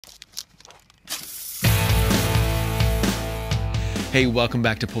Hey, welcome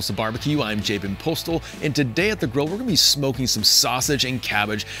back to Postal Barbecue. I'm Jabin Postal, and today at the grill, we're gonna be smoking some sausage and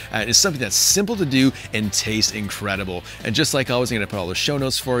cabbage. It's something that's simple to do and tastes incredible. And just like always, I'm gonna put all the show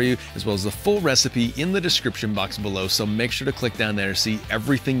notes for you, as well as the full recipe in the description box below. So make sure to click down there to see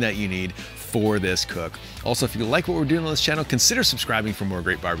everything that you need for this cook. Also, if you like what we're doing on this channel, consider subscribing for more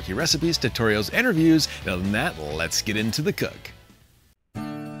great barbecue recipes, tutorials, and reviews. And other than that, let's get into the cook.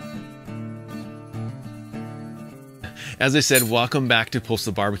 As I said, welcome back to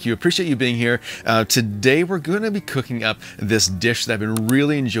Postal Barbecue. Appreciate you being here. Today we're going to be cooking up this dish that I've been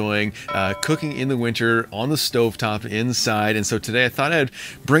really enjoying, cooking in the winter on the stovetop inside. And so today I thought I'd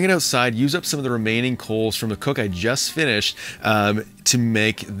bring it outside, use up some of the remaining coals from the cook I just finished to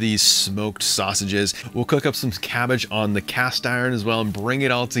make these smoked sausages. We'll cook up some cabbage on the cast iron as well and bring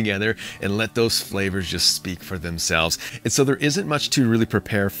it all together and let those flavors just speak for themselves. And so there isn't much to really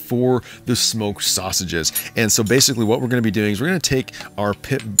prepare for the smoked sausages. And so basically what we're going to be doing is we're going to take our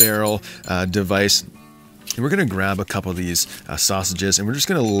pit barrel device and we're going to grab a couple of these sausages and we're just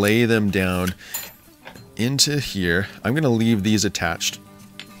going to lay them down into here. I'm going to leave these attached.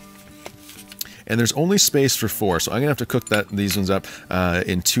 And there's only space for 4, so I'm gonna have to cook these ones up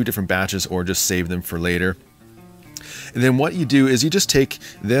in 2 different batches or just save them for later. And then what you do is you just take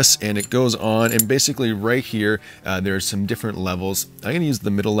this and it goes on, and basically right here there's some different levels. I'm gonna use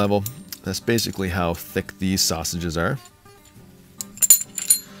the middle level. That's basically how thick these sausages are.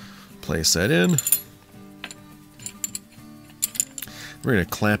 Place that in. We're gonna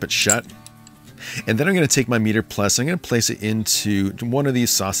clamp it shut. And then I'm going to take my meter plus, I'm going to place it into one of these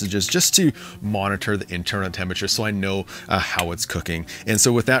sausages just to monitor the internal temperature so I know how it's cooking. And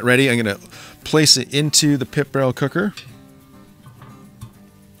so with that ready, I'm going to place it into the pit barrel cooker.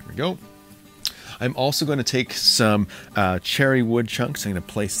 There we go. I'm also going to take some cherry wood chunks. I'm going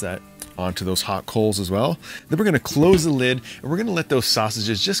to place that onto those hot coals as well. Then we're going to close the lid and we're going to let those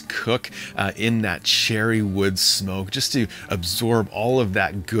sausages just cook in that cherry wood smoke just to absorb all of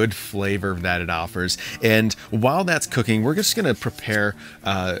that good flavor that it offers. And while that's cooking, we're just going to prepare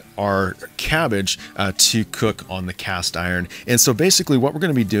our cabbage to cook on the cast iron. And so basically what we're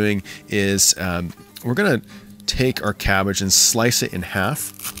going to be doing is we're going to take our cabbage and slice it in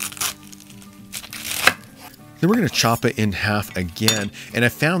half. Then we're going to chop it in half again. And I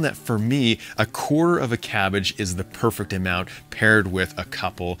found that for me, 1/4 of a cabbage is the perfect amount paired with a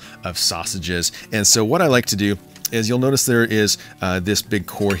couple of sausages. And so what I like to do is you'll notice there is this big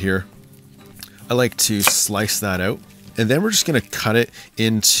core here. I like to slice that out. And then we're just going to cut it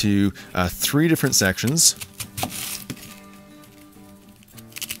into 3 different sections.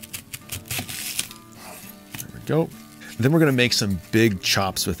 There we go. Then we're going to make some big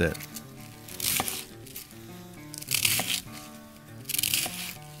chops with it.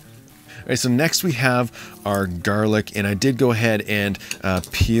 All right, so next we have our garlic, and I did go ahead and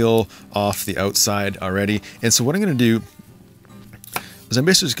peel off the outside already. And so what I'm going to do is I'm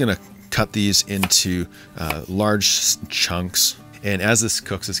basically just going to cut these into large chunks. And as this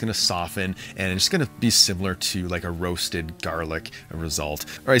cooks, it's going to soften, and it's going to be similar to like a roasted garlic result.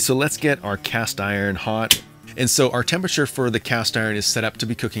 All right, so let's get our cast iron hot. And so our temperature for the cast iron is set up to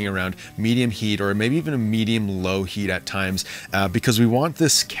be cooking around medium heat or maybe even a medium low heat at times because we want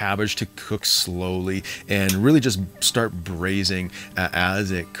this cabbage to cook slowly and really just start braising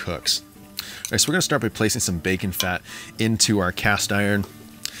as it cooks. All right, so we're going to start by placing some bacon fat into our cast iron.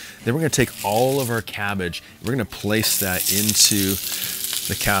 Then we're going to take all of our cabbage, we're going to place that into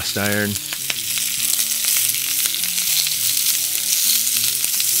the cast iron.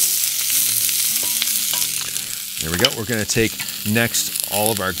 There we go. We're going to take next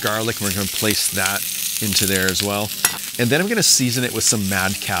all of our garlic and we're going to place that into there as well. And then I'm going to season it with some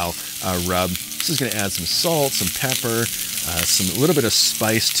Mad Cow rub. This is going to add some salt, some pepper, a little bit of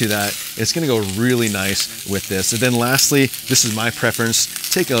spice to that. It's going to go really nice with this. And then lastly, this is my preference.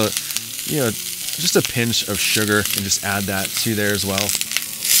 Take just a pinch of sugar and just add that to there as well.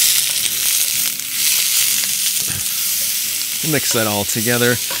 Mix that all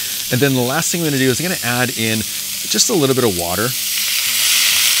together. And then the last thing I'm going to do is I'm going to add in just a little bit of water.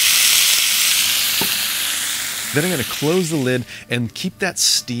 Then I'm going to close the lid and keep that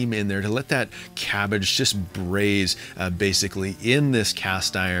steam in there to let that cabbage just braise basically in this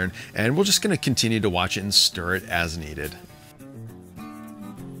cast iron. And we're just going to continue to watch it and stir it as needed.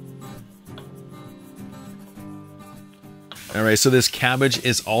 All right, so this cabbage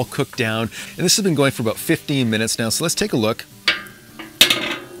is all cooked down, and this has been going for about 15 minutes now. So let's take a look.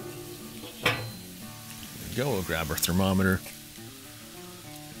 There we go. We'll grab our thermometer.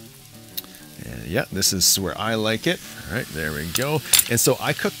 And Yeah, this is where I like it. All right, there we go. And so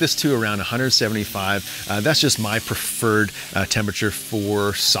I cook this to around 175. That's just my preferred temperature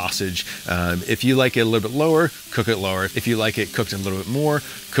for sausage. If you like it a little bit lower, cook it lower. If you like it cooked a little bit more,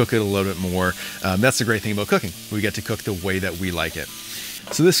 cook it a little bit more. That's the great thing about cooking. We get to cook the way that we like it.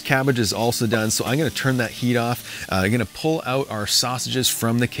 So this cabbage is also done, so I'm going to turn that heat off. I'm going to pull out our sausages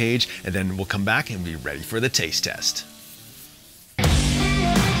from the cage, and then we'll come back and be ready for the taste test.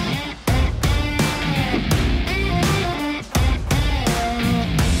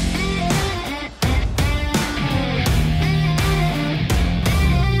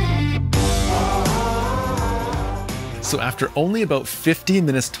 So after only about 15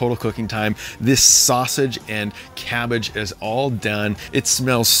 minutes total cooking time, this sausage and cabbage is all done. It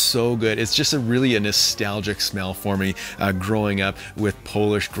smells so good. It's just really a nostalgic smell for me growing up with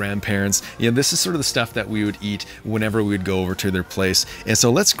Polish grandparents. You know, this is sort of the stuff that we would eat whenever we would go over to their place. And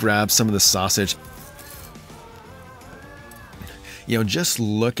so let's grab some of the sausage. You know, just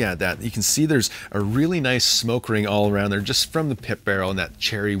look at that. You can see there's a really nice smoke ring all around there just from the pit barrel and that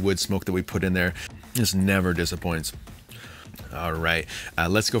cherry wood smoke that we put in there. Just never disappoints. All right,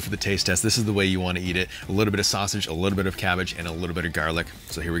 let's go for the taste test. This is the way you want to eat it. A little bit of sausage, a little bit of cabbage, and a little bit of garlic.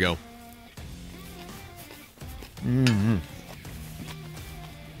 So here we go.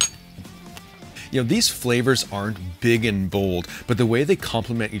 You know, these flavors aren't big and bold, but the way they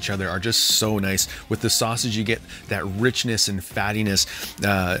complement each other are just so nice. With the sausage, you get that richness and fattiness.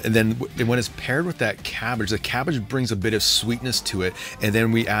 And then when it's paired with that cabbage, the cabbage brings a bit of sweetness to it. And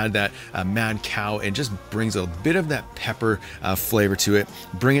then we add that mad cow and just brings a bit of that pepper flavor to it.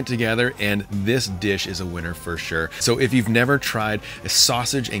 Bring it together, and this dish is a winner for sure. So if you've never tried a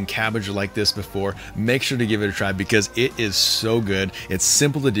sausage and cabbage like this before, make sure to give it a try because it is so good. It's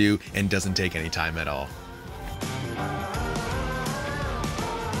simple to do and doesn't take any time at all.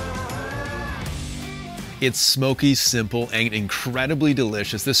 It's smoky, simple, and incredibly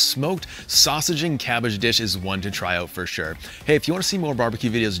delicious. This smoked sausage and cabbage dish is one to try out for sure. Hey, if you want to see more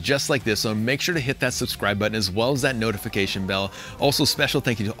barbecue videos just like this one, make sure to hit that subscribe button as well as that notification bell. Also, special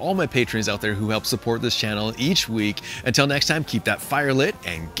thank you to all my patrons out there who help support this channel each week. Until next time, keep that fire lit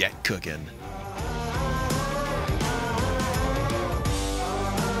and get cooking.